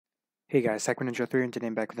Hey guys, Ninja3 and today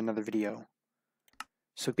I'm back with another video.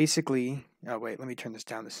 So basically, oh wait, let me turn this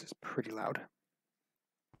down, this is pretty loud.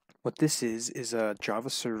 What this is a Java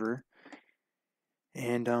server,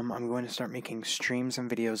 and I'm going to start making streams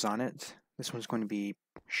and videos on it. This one's going to be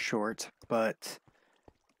short, but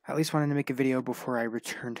I at least wanted to make a video before I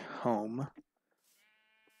returned home.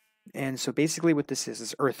 And so basically what this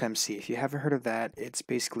is EarthMC. If you haven't heard of that, it's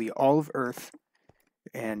basically all of Earth,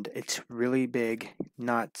 and it's really big,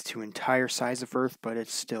 not to entire size of Earth, but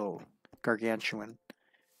it's still gargantuan.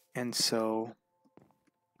 And so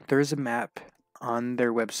there's a map on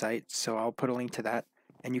their website, so I'll put a link to that,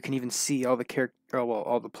 and you can even see all the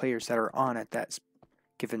all the players that are on at that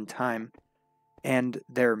given time and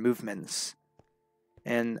their movements.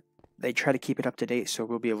 And they try to keep it up to date, so it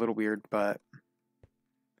will be a little weird, but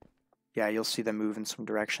yeah, you'll see them move in some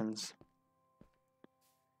directions.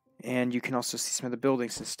 And you can also see some of the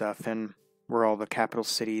buildings and stuff, and where all the capital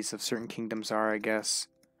cities of certain kingdoms are, I guess,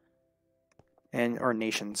 or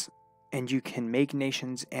nations. And you can make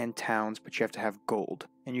nations and towns, but you have to have gold.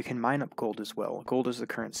 And you can mine up gold as well. Gold is the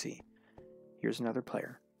currency. Here's another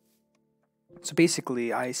player. So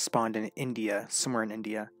basically, I spawned in India, somewhere in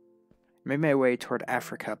India. Made my way toward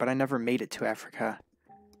Africa, but I never made it to Africa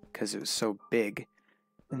because it was so big.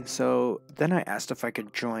 And so then I asked if I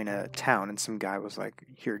could join a town, and some guy was like,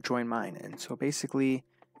 here, join mine. And so basically,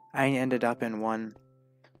 I ended up in one.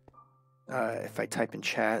 If I type in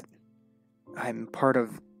chat, I'm part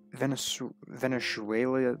of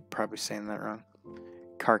Venezuela, probably saying that wrong.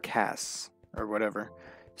 Carcass, or whatever.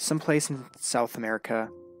 Someplace in South America.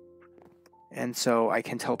 And so I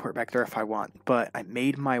can teleport back there if I want. But I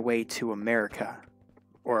made my way to America,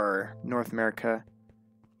 or North America,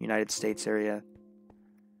 United States area.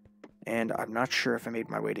 And I'm not sure if I made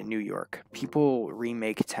my way to New York. People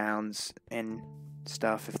remake towns and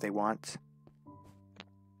stuff if they want.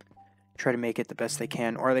 Try to make it the best they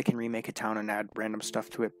can, or they can remake a town and add random stuff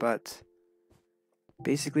to it, but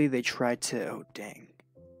basically they try to, oh dang.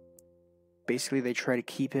 Basically they try to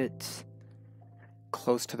keep it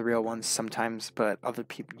close to the real ones sometimes, but other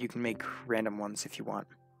people, you can make random ones if you want.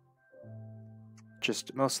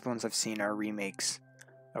 Just most of the ones I've seen are remakes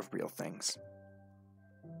of real things.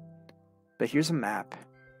 But here's a map.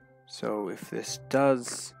 So if this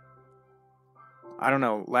does, I don't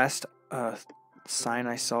know, last sign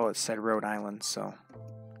I saw, it said Rhode Island, so I'm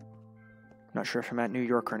not sure if I'm at New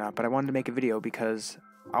York or not, but I wanted to make a video because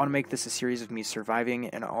I want to make this a series of me surviving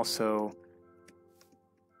and also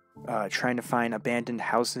trying to find abandoned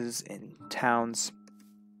houses in towns.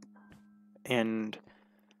 And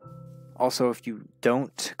also, if you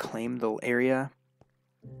don't claim the area,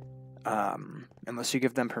 unless you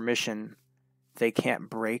give them permission, they can't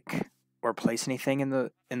break or place anything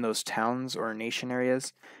in those towns or nation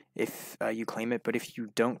areas if you claim it. But if you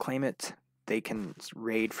don't claim it, they can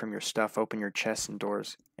raid from your stuff, open your chests and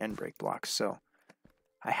doors, and break blocks. So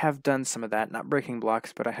I have done some of that, not breaking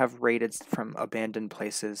blocks, but I have raided from abandoned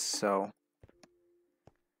places, so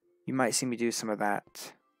you might see me do some of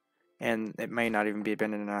that. And it may not even be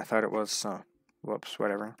abandoned, and I thought it was, so whoops,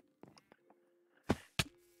 whatever.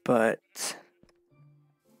 But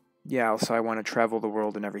yeah, also I want to travel the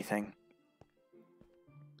world and everything.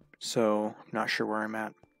 So, I'm not sure where I'm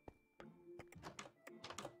at.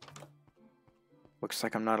 Looks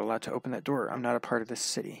like I'm not allowed to open that door. I'm not a part of this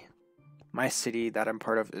city. My city that I'm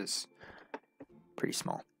part of is pretty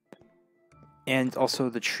small. And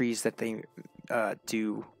also the trees that they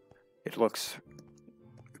do, it looks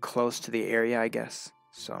close to the area, I guess.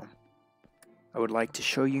 So, I would like to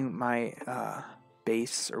show you my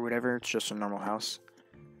base or whatever. It's just a normal house.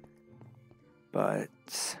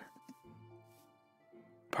 But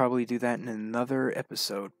probably do that in another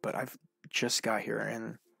episode, but I've just got here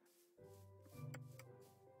and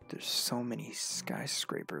there's so many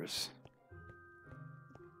skyscrapers.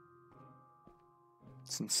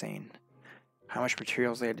 It's insane how much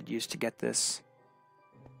materials they had to use to get this,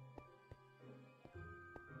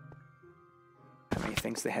 how many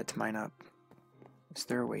things they had to mine up. Is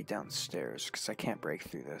there a way downstairs? Because I can't break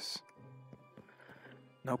through this.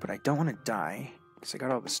 No, but I don't want to die because I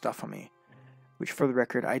got all this stuff on me. Which, for the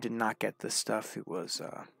record, I did not get this stuff. It was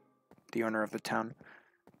the owner of the town.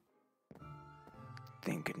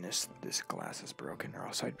 Thank goodness this glass is broken, or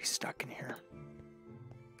else I'd be stuck in here.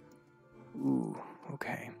 Ooh,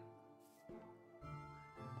 okay.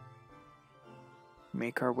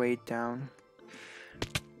 Make our way down.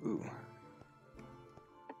 Ooh.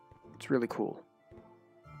 It's really cool.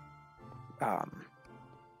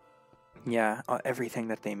 Yeah, everything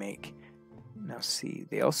that they make. Now see,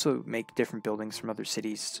 they also make different buildings from other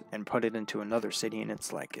cities and put it into another city, and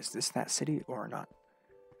it's like, is this that city or not?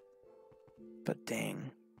 But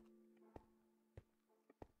dang.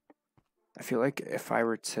 I feel like if I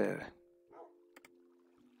were to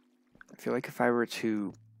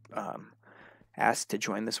ask to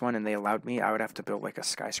join this one and they allowed me, I would have to build like a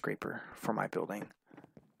skyscraper for my building.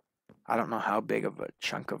 I don't know how big of a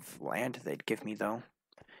chunk of land they'd give me though,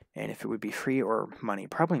 and if it would be free or money.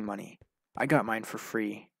 Probably money. I got mine for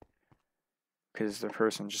free because the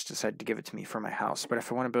person just decided to give it to me for my house. But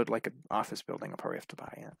if I want to build like an office building, I'll probably have to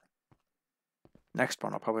buy it. Next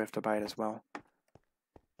one, I'll probably have to buy it as well.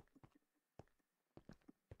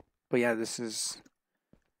 But yeah, this is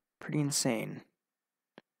pretty insane.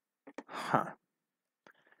 Huh.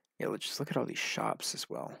 Yeah, let's just look at all these shops as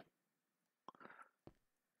well.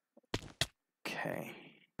 Okay.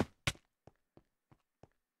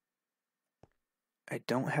 I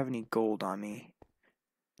don't have any gold on me,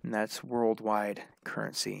 and that's worldwide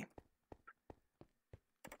currency.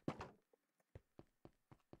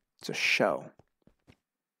 It's a shell.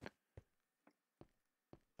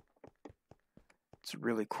 It's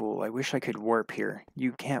really cool. I wish I could warp here.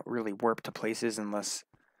 You can't really warp to places unless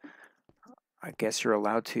I guess you're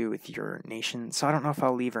allowed to with your nation. So I don't know if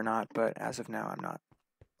I'll leave or not, but as of now, I'm not.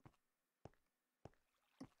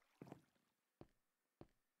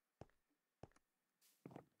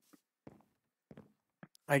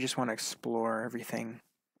 I just want to explore everything.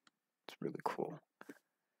 It's really cool.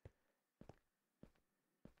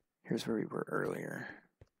 Here's where we were earlier.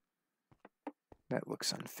 That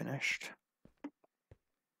looks unfinished.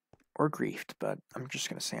 Or griefed, but I'm just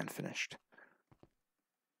going to say unfinished.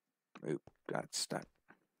 Oop, that's that.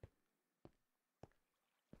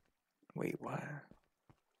 Wait, what?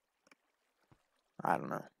 I don't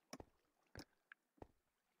know.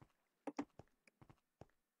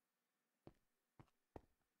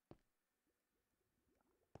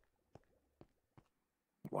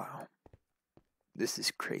 Wow. This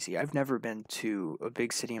is crazy. I've never been to a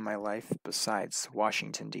big city in my life besides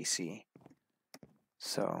Washington, D.C.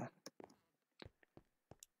 So,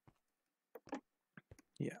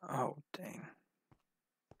 yeah. Oh, dang.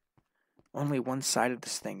 Only one side of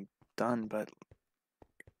this thing done, but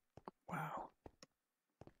wow.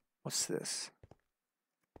 What's this?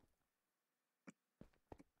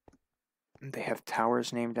 They have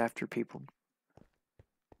towers named after people.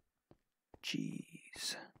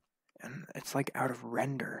 Jeez. And it's like out of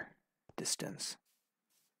render distance.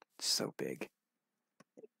 It's so big.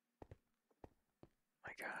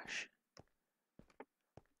 My gosh.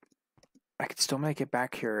 I could still make it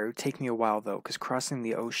back here. It would take me a while though, because crossing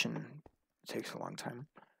the ocean takes a long time.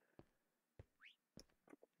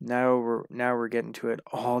 Now we're getting to it.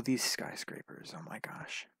 All these skyscrapers. Oh my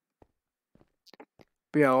gosh.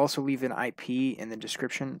 But yeah, I'll also leave an IP in the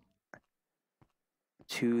description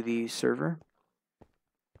to the server.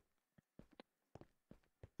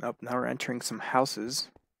 Oh, now we're entering some houses.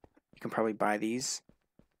 You can probably buy these.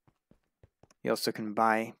 You also can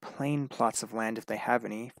buy plain plots of land if they have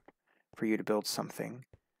any for you to build something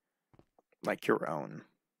like your own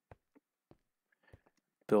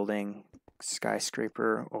building,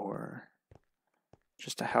 skyscraper, or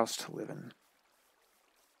just a house to live in.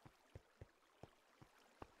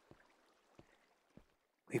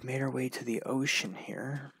 We've made our way to the ocean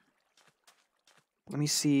here. Let me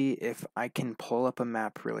see if I can pull up a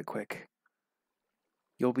map really quick.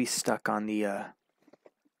 You'll be stuck on the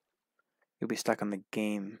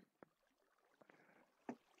game.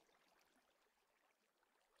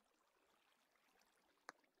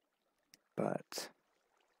 But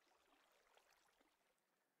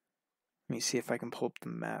let me see if I can pull up the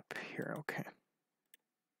map here. Okay.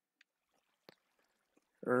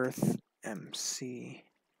 EarthMC.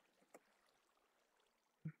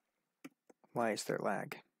 Why is there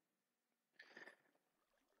lag?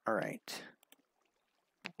 Alright.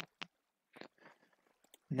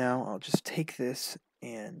 Now I'll just take this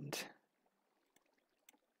and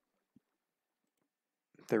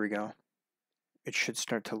there we go. It should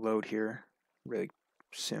start to load here really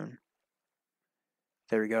soon.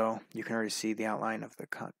 There we go. You can already see the outline of the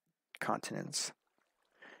continents.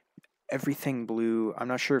 Everything blue. I'm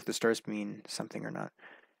not sure if the stars mean something or not.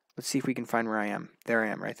 Let's see if we can find where I am. There I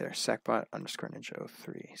am, right there.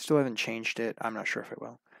 Sackbot_ninja03. Still haven't changed it. I'm not sure if it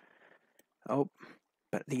will. Oh,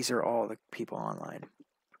 but these are all the people online.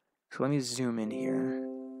 So let me zoom in here.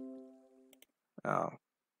 Oh,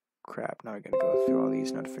 crap. Now I gotta go through all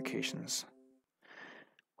these notifications.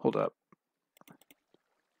 Hold up.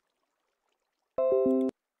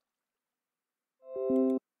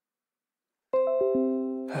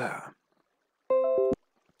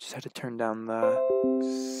 Just had to turn down the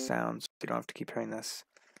sound so you don't have to keep hearing this.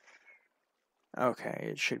 Okay,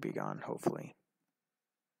 it should be gone, hopefully.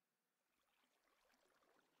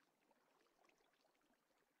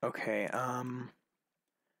 Okay,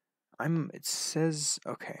 it says,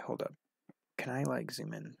 okay, hold up. Can I, like,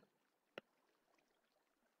 zoom in?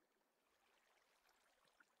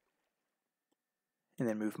 And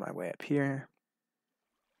then move my way up here.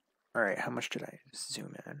 Alright, how much did I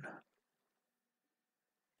zoom in?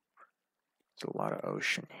 There's a lot of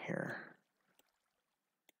ocean here.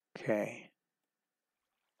 Okay.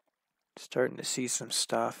 Starting to see some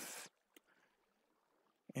stuff.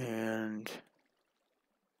 And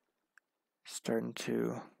starting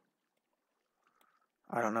to,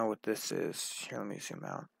 I don't know what this is. Here, let me zoom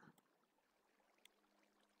out.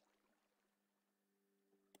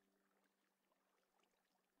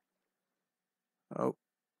 Oh,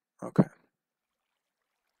 okay.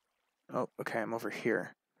 Oh, okay, I'm over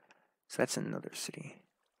here. So that's another city.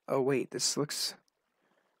 Oh, wait, this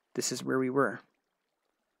is where we were.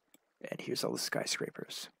 And here's all the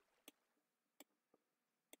skyscrapers.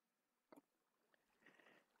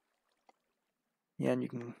 Yeah, and you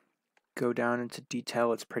can go down into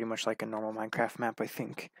detail. It's pretty much like a normal Minecraft map, I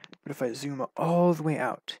think. But if I zoom all the way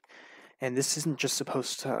out, and this isn't just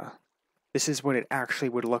supposed to, this is what it actually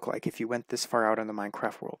would look like if you went this far out in the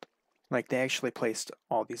Minecraft world. Like, they actually placed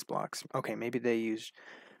all these blocks. Okay, maybe they used,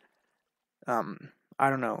 I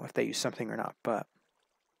don't know if they used something or not, but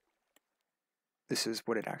this is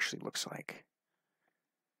what it actually looks like.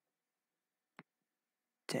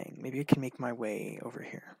 Dang, maybe I can make my way over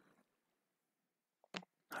here.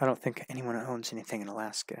 I don't think anyone owns anything in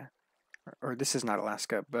Alaska. Or this is not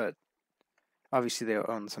Alaska, but obviously they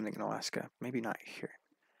own something in Alaska. Maybe not here.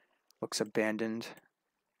 Looks abandoned.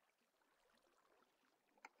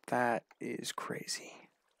 That is crazy.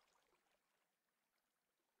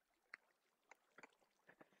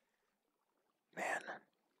 Man.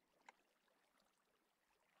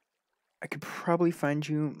 I could probably find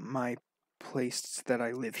you my place that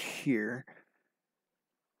I live here,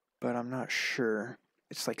 but I'm not sure.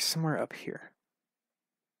 It's like somewhere up here.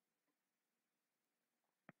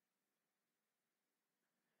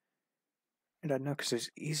 And I know because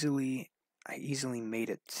I easily made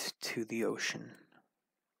it to the ocean.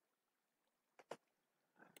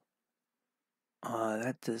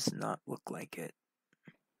 That does not look like it.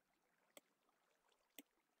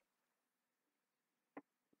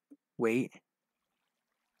 Wait.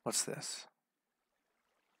 What's this?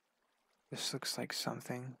 This looks like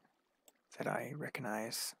something that I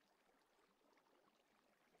recognize.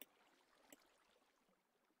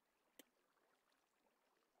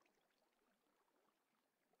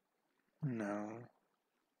 No.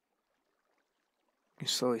 You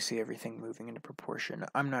slowly see everything moving into proportion.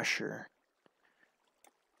 I'm not sure.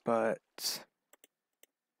 But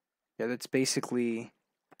yeah, that's basically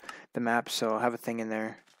the map, so I'll have a thing in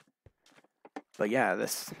there. But yeah,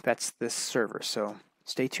 that's this server, so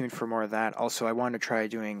stay tuned for more of that. Also, I want to try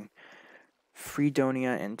doing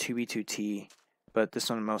Freedonia and 2B2T, but this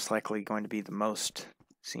one most likely going to be the most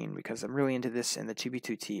seen because I'm really into this, and the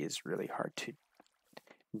 2B2T is really hard to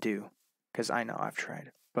do because I know I've tried.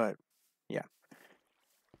 But yeah.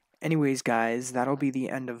 Anyways, guys, that'll be the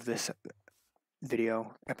end of this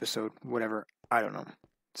video, episode, whatever. I don't know.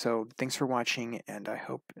 So thanks for watching, and I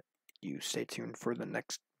hope you stay tuned for the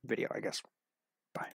next video, I guess.